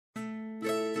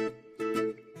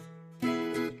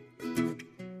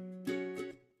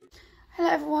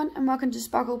Hello everyone and welcome to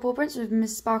Sparkle Paw Prints with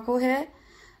Miss Sparkle here.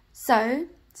 So,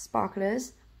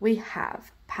 sparklers, we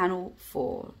have panel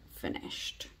 4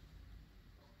 finished.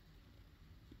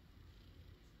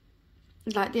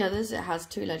 Like the others, it has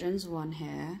 2 legends, one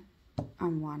here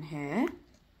and one here.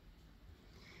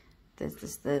 There's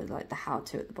just the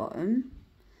how-to at the bottom.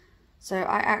 So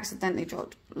I accidentally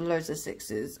dropped loads of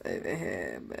 6s over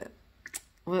here, but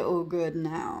we're all good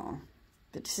now.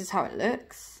 But this is how it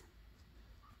looks.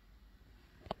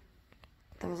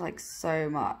 There was like so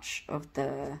much of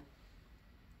the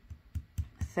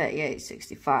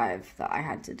 3865 that I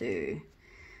had to do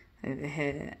over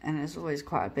here, and there's always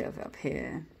quite a bit of it up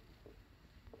here.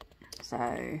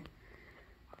 So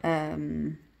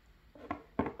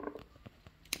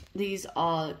these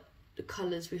are the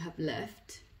colours we have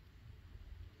left.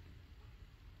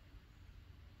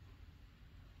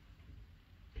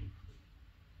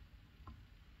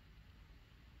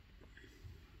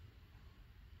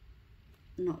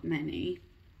 Not many.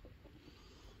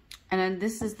 And then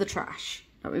this is the trash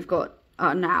that we've got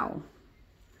now.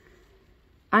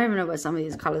 I don't even know where some of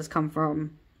these colours come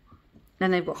from.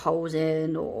 Then they've got holes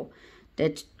in, or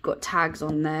they've got tags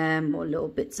on them, or little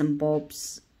bits and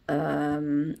bobs.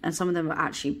 And some of them are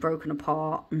actually broken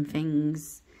apart and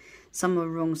things. Some are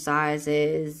wrong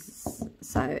sizes.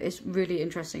 So it's really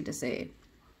interesting to see.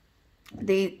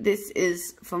 This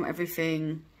is from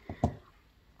everything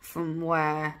from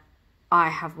where I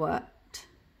have worked.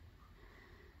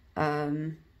 Yeah,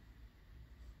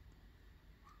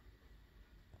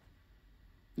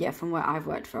 from where I've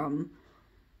worked from.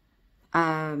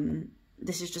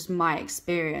 This is just my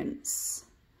experience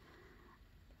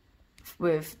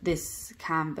with this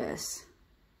canvas.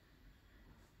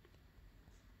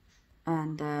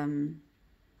 And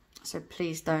so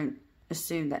please don't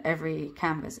assume that every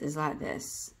canvas is like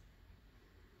this.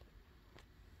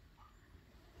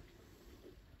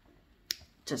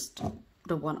 Just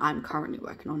the one I'm currently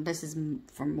working on. This is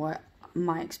from what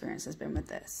my experience has been with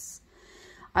this.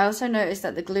 I also noticed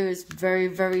that the glue is very,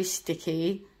 very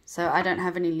sticky, so I don't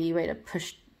have any leeway to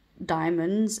push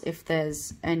diamonds if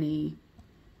there's any,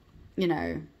 you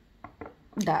know,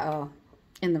 that are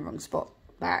in the wrong spot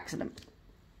by accident.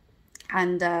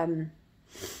 And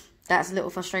that's a little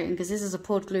frustrating because this is a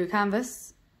poured glue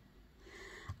canvas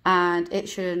and it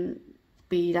shouldn't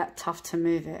be that tough to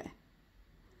move it.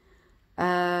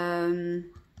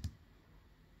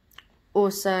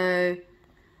 Also,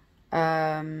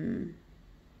 I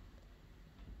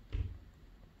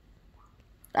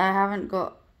haven't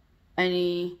got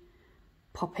any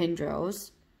pop-in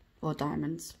drills or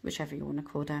diamonds, whichever you want to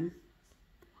call them.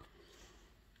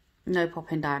 No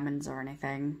pop-in diamonds or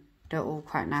anything. They're all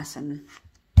quite nice and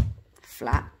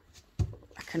flat.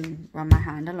 I can run my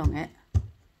hand along it.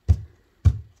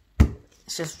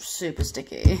 It's just super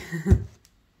sticky.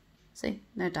 See,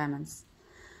 no diamonds.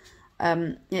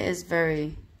 It is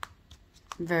very,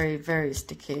 very, very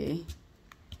sticky.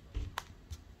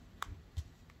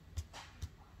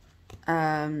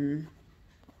 I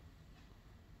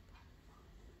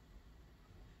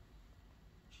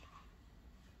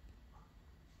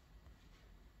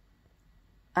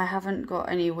haven't got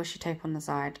any washi tape on the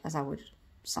side as I would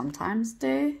sometimes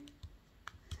do.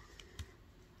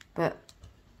 But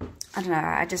I don't know,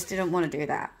 I just didn't want to do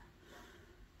that.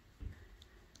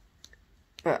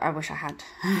 But I wish I had.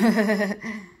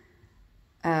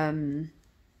 Yeah,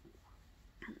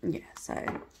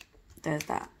 so there's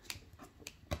that.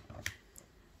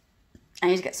 I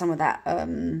need to get some of that.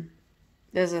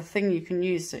 There's a thing you can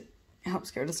use that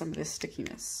helps get rid of some of this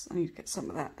stickiness. I need to get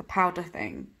some of that, the powder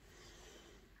thing.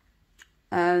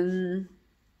 Yeah,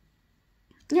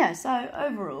 so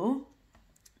overall,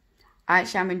 I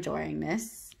actually am enjoying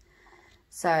this.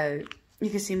 So you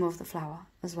can see more of the flower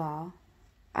as well.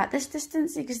 At this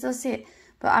distance, you can still see it.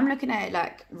 But I'm looking at it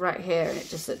like right here and it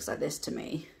just looks like this to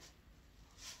me.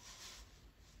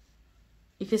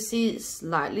 You can see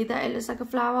slightly that it looks like a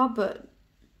flower, but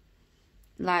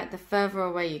like the further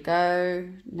away you go,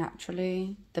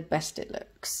 naturally, the best it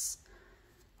looks.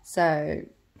 So,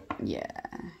 yeah.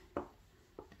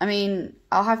 I mean,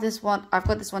 I'll have this one, I've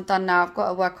got this one done now. I've got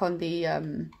to work on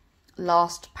the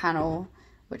last panel,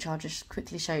 which I'll just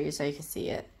quickly show you so you can see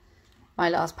it. My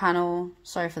last panel,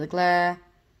 sorry for the glare.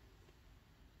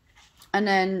 And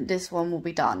then this one will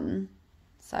be done.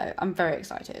 So I'm very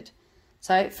excited.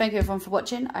 So thank you everyone for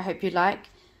watching. I hope you like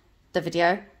the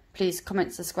video. Please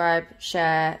comment, subscribe,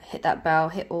 share, hit that bell,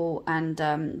 hit all. And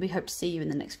we hope to see you in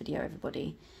the next video,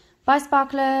 everybody. Bye,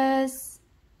 sparklers.